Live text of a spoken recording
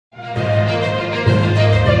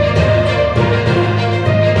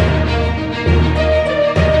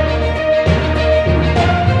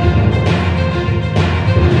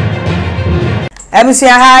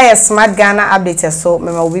Abusia ha smart Ghana update so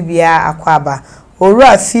mema obibia akwaba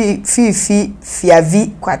owura Fiifi Fiavi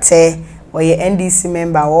kwate oye NDC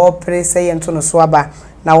member wo prese yento no so aba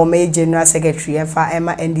na wo me general secretary efa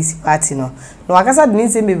ema NDC party no no akasa de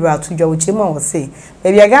nse mebra to dwa wo chemu wo se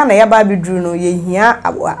bebia Ghana ya ba bidru no ye hia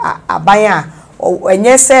aban a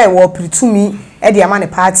enye se wo pritumi e de ama ne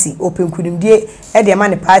party openkunimdie e de ama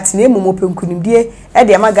ne party na emum openkunimdie e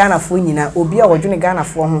de ama Ghana fo nyina obi a wodwene Ghana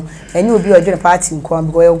fo ho enye obi a wodwene party nko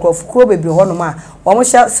because yonkrof kro bebre ho no ma wo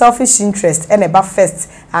selfish interest e na ba first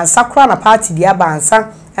and sakra na party dia ba ansa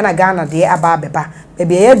e na Ghana de aba beba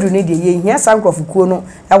bebe ye dru ne de ye hia sankrof kuo no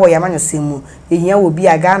e wo yamanyosemu ye hia obi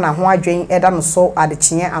a Ghana ho adwen e da no so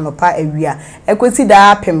adekye anopa awia ekosi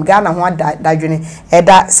da pem Ghana ho dadwene e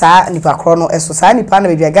da saa nipa kro no eso saa nipa na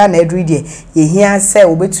bebe Ghana edru de ye hia se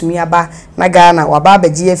obetumi aba na Ghana waba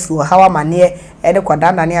abagie afiri hawa mane e de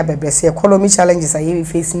kwadanda ne abebrese economy challenges aye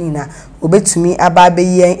face ni na obetumi aba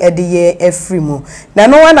abeyen e de ye afiri mu na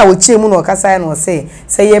no wana wo chie mu no kasa no se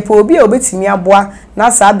ye pe obi a obetumi aboa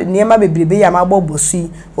na saa niema bebrebe ya magbo bosu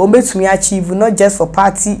obetumi achieve not just for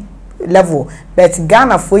party level but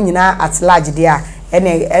Ghana fo nyina at large there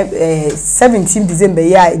ene 17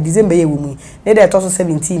 December ye wumi ne de to so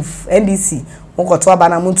 17 NDC mokoto aba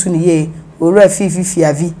na muntu ni ye owura Fiifi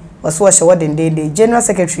Fiavi waso wa shewo dendende general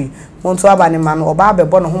secretary muntu aba ne ma no oba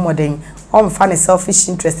abebo no homoden omfa ne selfish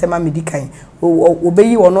interest ma medikan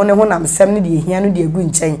obeyi wono ne ho nam sem ne de hia no de egu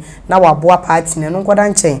nchen na waboa party ne no nkoda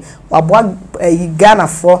nchen waboa Ghana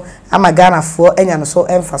fo ama Ghana fo enya no so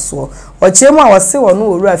emfaso ochemu a wose wono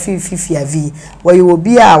owura Fiifi Fiavi wayi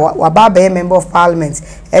obi a waba be member of parliament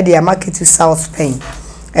e de market to South Spain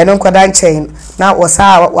eno nkoda nchen na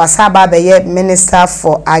wasa ba be ye minister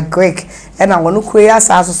for agric ena wono kwe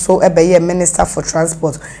asaso so ebe ye minister for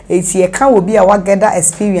transport eti e kan obi a wageda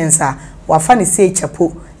experience a wafa ne sei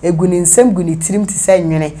chapo eguni nsem guni tirim ti say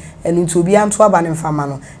nwene enu nti obi anto aba ne mfama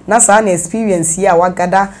no na saa na experience ya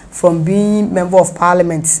wagada from being member of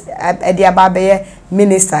parliament edi aba be ye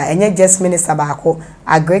minister enye just minister baako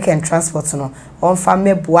agric and transport no onfa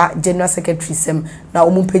meboa general secretary sem na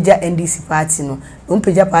omumpeja NDC party no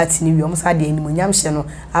omumpeja party ni wi omsa de animonyam hye no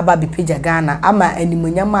aba be peja Ghana ama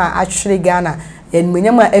animonyam a ahwere Ghana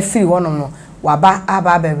animonyam a afiri wonom no waba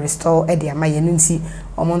aba be restore edi ama ye nti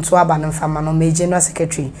omonto aba no mfama no me general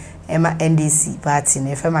secretary ema NDC party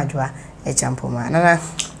ne fema dwa e champoma nana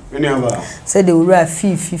eni aba se de owura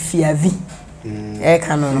Fiifi Fiavi e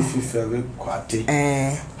kanu no Fiifi Fiavi kwate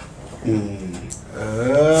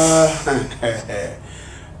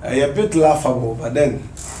a bit laughable, but then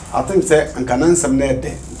I think say and can answer net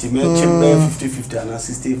to me 50-50 and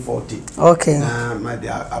 60-40. Okay. My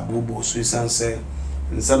dear Abubo Swiss and say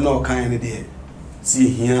in some no kind of day. See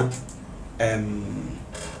here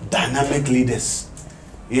dynamic leaders.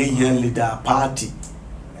 Here leader party.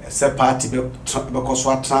 Say party because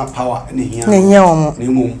what power in here.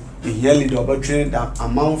 Here leader but train that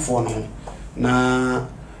amount for no na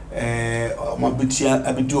mabitia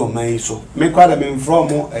abidu o man so me kwada me from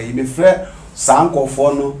me frɛ sanko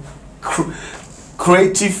for no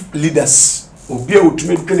creative leaders obi a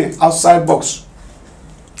utumi dwene outside box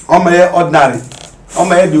o maye ordinary o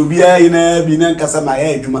maye de obi a ina bi na nkasa ma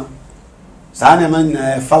ye adwuma saa na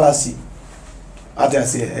man fallacy ata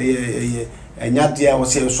se enyade a wo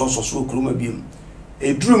se so kuruma biem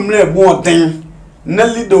edrum na ebu oden na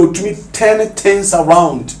leader utumi turn things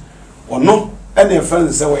around or no. And a friend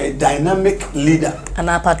say a dynamic leader and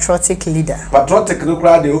a patriotic leader. Patriotic no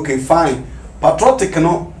crowd okay fine. Patriotic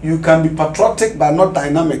no you can be patriotic but not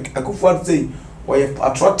dynamic. I could for say or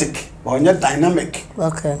patriotic or not dynamic.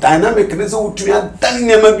 Okay. Dynamic is what to me done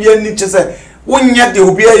never be any say when yet the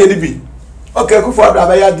obi a be. Okay, I could for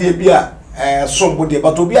abaya de bia somebody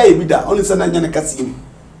but obi a be that only say na nya kasi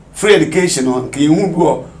free education on can you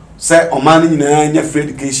go say o man nyina free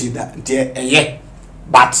education that there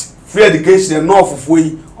but free education no ofofo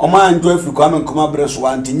yi o ma enjoy free kwame nkoma breso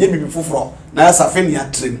anti nye bibi foforo na asafe ne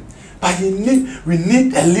atrem but we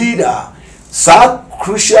need a leader sa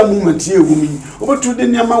crucial moment here wumi obetu de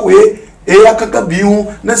nyama we akaka bi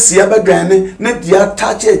hu na sia badwane na dia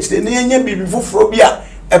touch ekire na nye bibi foforo bia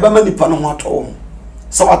ebema nipa no ho ato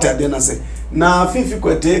so what ade na se na Fiifi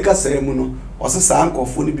kwete ka sai mu no o se sa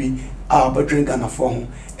ankofo ni bi a badwen Ghana fo ho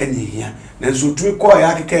enye hia na so tumi ko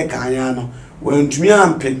ya akeka kan ya no when to me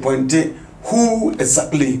and pinpoint who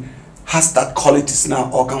exactly has that qualities now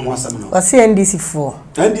or can want some no. What's NDC for?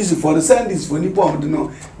 NDC for the NDC for nipa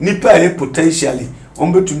no nipa potentially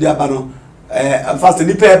ombe to dia ba no first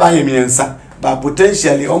nipa ba yemiensa but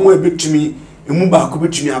potentially omo ebetumi emu ba ko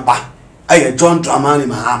betumi aba aye John Dramani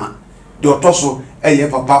Mahama de otoso eye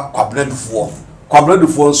papa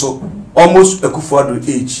kwabredufo nso almost a Kufuado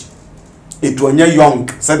age. It was young,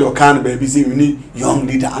 said your kind baby, say you need young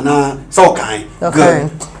leader, and so kind. Girl,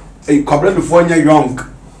 a couple before you're young.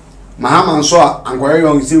 Mahama saw and where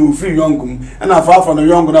young, say we free young, and I far from the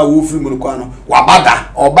young that will free Munuano. Wabada,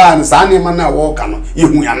 or ban, Sani Mana walk on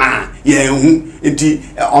you, ye,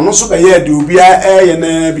 on also the year do be a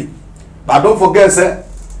and but don't forget, sir,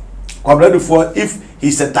 couple before if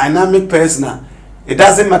he's a dynamic person, it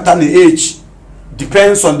doesn't matter the age,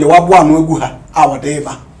 depends on the Wabwa Muguha, our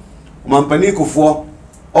deba. Mampani Kofo,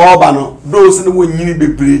 Obano, those in the winning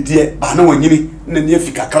be pretty, but no one in the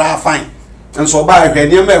Fika cry fine. And so by a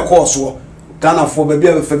near course, Dana for baby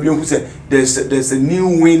of Fabian who said there's a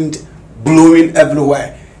new wind blowing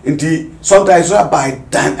everywhere. Indeed, sometimes by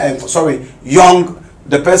young,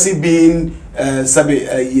 the person being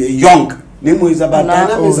young, Nemo is about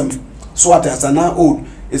dynamism. Swat as an old,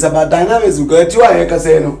 it's about dynamism. Because you are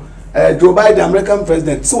saying, Joe Biden, the American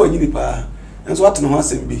president, so you and so what no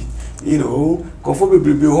one be. You know, Kofi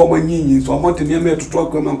be home and yin, so I'm not near me to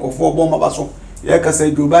talk with my Kofi bomb basso. Yaka say,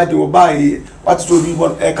 Joe Biden will buy what to be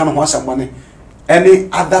what I can wash some money. Any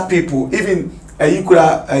other people, even a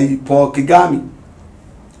Paul Kagame,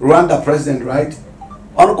 Rwanda president, right?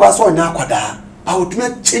 On Kwaso Nyakwada, I would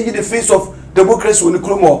not change the face of democracy when you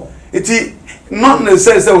come more. It is not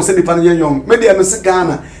necessary to say the Panyan young. Maybe I'm a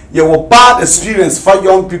Ghana, you have bad experience for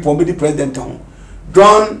young people, maybe president.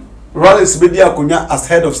 John Rollins media kunya as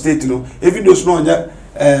head of state, you know, even though no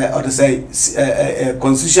or to say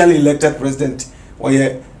constitutionally elected president or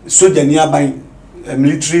a soldier nearby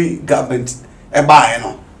military government buy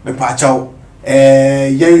no me pacho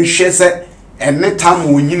yen shese and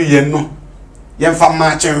time when you no yen fa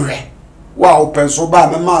march re wow pencil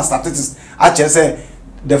ba me ma statistics actually say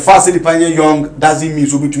the first independent young doesn't mean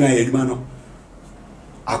so between a man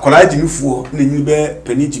akola jimi fuo na nyi be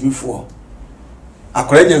pani jimi fuo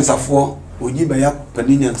akola nyansafo onyi be ya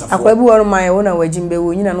pani nyansafo akwa bi woru man wo na wajimbe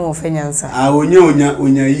wo nyina no ofa nyansa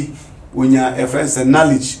onya efense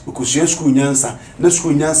knowledge okusua school nyansa na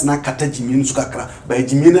school nyansa na kata jimi nsu kakra ba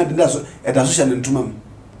jimi na de so eda social ntumam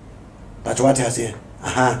pacho wate ase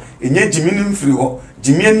aha enye jimi ni mfiri ho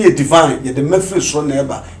jimi ni e divine ye de mafiri so na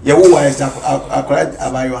eba ye wo wa akola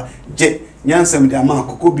abayo je nyansa mi de ama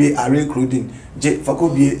akoko bi are including je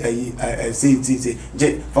fakobi say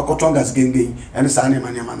je fakotongas gengen and sane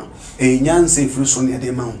manema no nyansa firi so na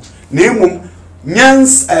de ma ho na emum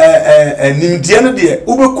nyans nimdie no de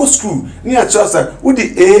ubeko school ni a chosa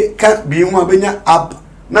udi ka bi hu abenya ab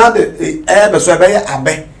na de be so be ya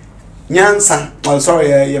abe nyansa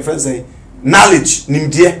sorry your friend say knowledge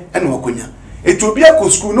nimdie ene wakonya etu ko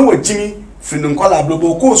school no wajimi firi nkola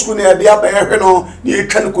ablobo ko school na de abe ehwe no ni e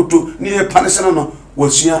kan koto ni e panisana no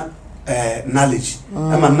wasua knowledge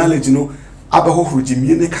ama knowledge no abahohoro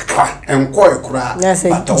jimie ne kakra enko ekura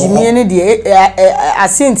but jimie ne de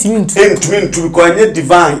asentimi ntu ko anye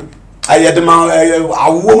divine ayedema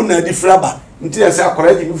awo na difraba nti ese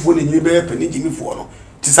akora jimifo ne nyini be pani jimifo no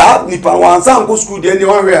ti sa nipa wansa anko school de ne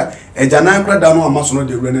wanwe a ejana akra da no amaso no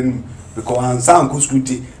de wura nanu because wansa anko school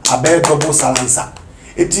ti abe double salansa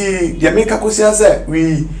eti de make akosia say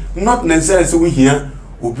we not necessarily so we here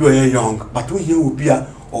obi o young but we here obi a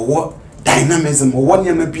owo dynamism or one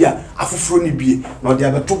year bia afufro ni bie na de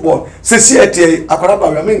abeto ball se si ete akwara ba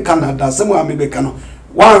we men Canada se mo amebeka no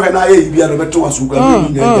wan we na ye bia no beto asuka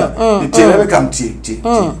ni nya ete na be kam tie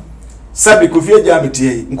sabi Kofi aja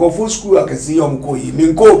betie nkofo school akasi yom ko yi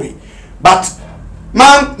min ko bi but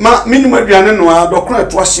man minimum aduane no a dokoro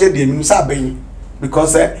to ahye de minum sa ban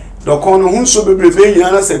because dokoro no hunso bebrebe yin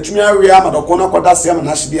na se tumi awe ama dokoro no akoda se ama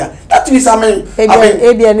na hye dia that means amen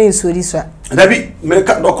ebia na esori so Dabi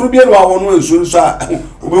meka dokuru bia no awon nsu so a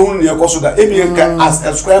obehunu ne ekoso da ebia as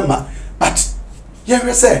a square ma but ye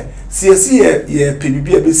say ye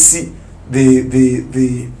pebibia be see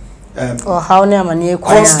the or how na mani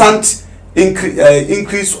constant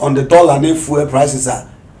increase on the dollar and fuel prices are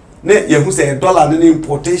ne ye hu say dollar and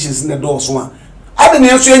importations in the dollar so a ade ne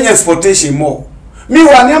so enya exportation more me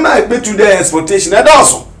wa ne ma be to the exportation e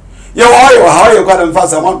also ye how you got them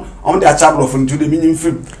fast on the chapel of into the minimum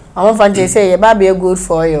film I'm fancy say ye ba be good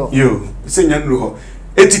for you. You say nyanru ho.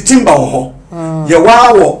 Eti timber ho. Ye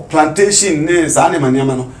wa wo plantation ne sa ne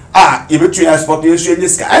maniama no. Ye betu export ye su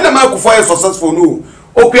enyeska. Ena ma akufo ye successful no.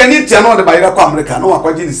 Okuani tia no de bayira kwa America no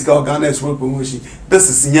akwaje ni sika Ghana export promotion. This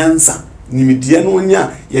is nyansa. Nimidie no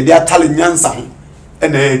nya ye de atale nyansa ho.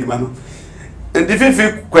 Ena ye dima no. Ndi fifi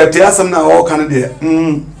kwete asem na wo kan de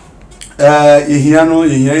ye hia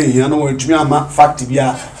no wo tumi ama fact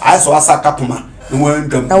bia aiso asa kapoma.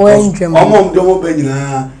 Omom de mo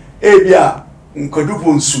banyina ebia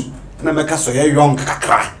nkodupo nsu na meka so ye young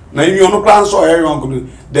kakra na you no kra so area on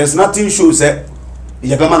there's nothing shows say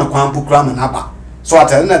ye be man kwampo kra man aba so at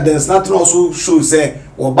there's nothing also shows say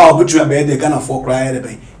oba obetuma be dey Ghana for kra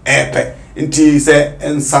dey epe nti say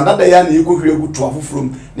ensanda da ya na ikohwe gutu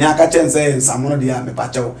afofrom ne aka chen say ensamono de ya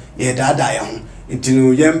mepachew ye dada ya ho nti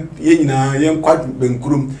no ye nyina ye kwa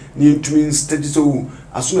benkurum ni ntumi stage so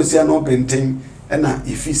asonosia no benten na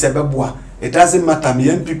ifi se beboa. It doesn't matter me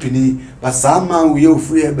MPP ni but some man we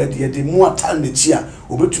free but yet more time the chia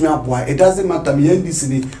obetumi aboa. It doesn't matter me NDC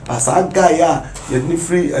ni but some guy ya yet ni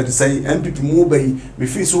free say MPP mo bay me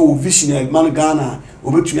feel so visionary man Ghana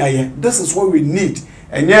obetumi aye. This is what we need.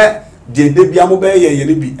 And yet the debia mo bay ye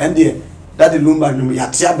ni bi and there that the lumba no ya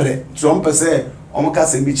tiabre so on say on ka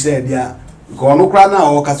se bi chire dia go no kra na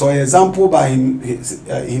o ka so example by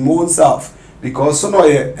him own self because so no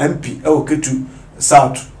MP e Ketu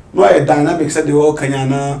South no a dynamic said the whole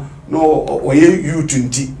Kanyana no or you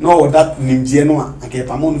 20 no that nimjie no ake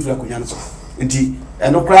pamon fla kunyana so nti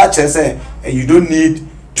no cry say you don't need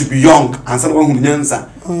to be young and some who nyansa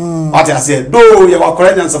what I said do you wa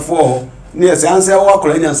korenyansa for near say answer wa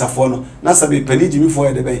korenyansa for no na sabe paniji mi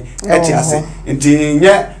for the bay eti ase nti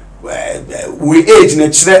nye we age na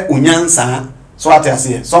chire unyansa so what I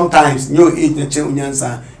say sometimes new age na chire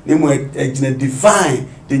unyansa ni mo age na divine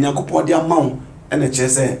the nyakopo de amount and the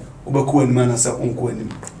chese obeku anima na se onko anim.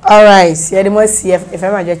 All right, yeah, the most if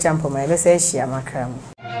I'm a champion, my best share makram.